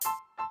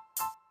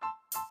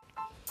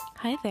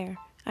Hi there,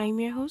 I'm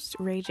your host,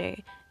 Ray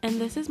J, and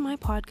this is my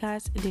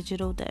podcast,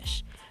 Digital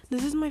Dish.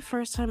 This is my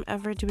first time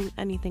ever doing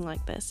anything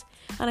like this,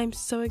 and I'm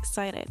so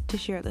excited to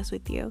share this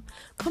with you.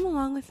 Come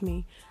along with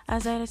me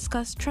as I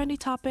discuss trendy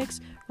topics,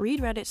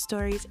 read Reddit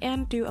stories,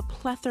 and do a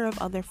plethora of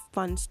other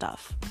fun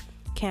stuff.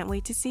 Can't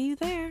wait to see you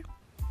there.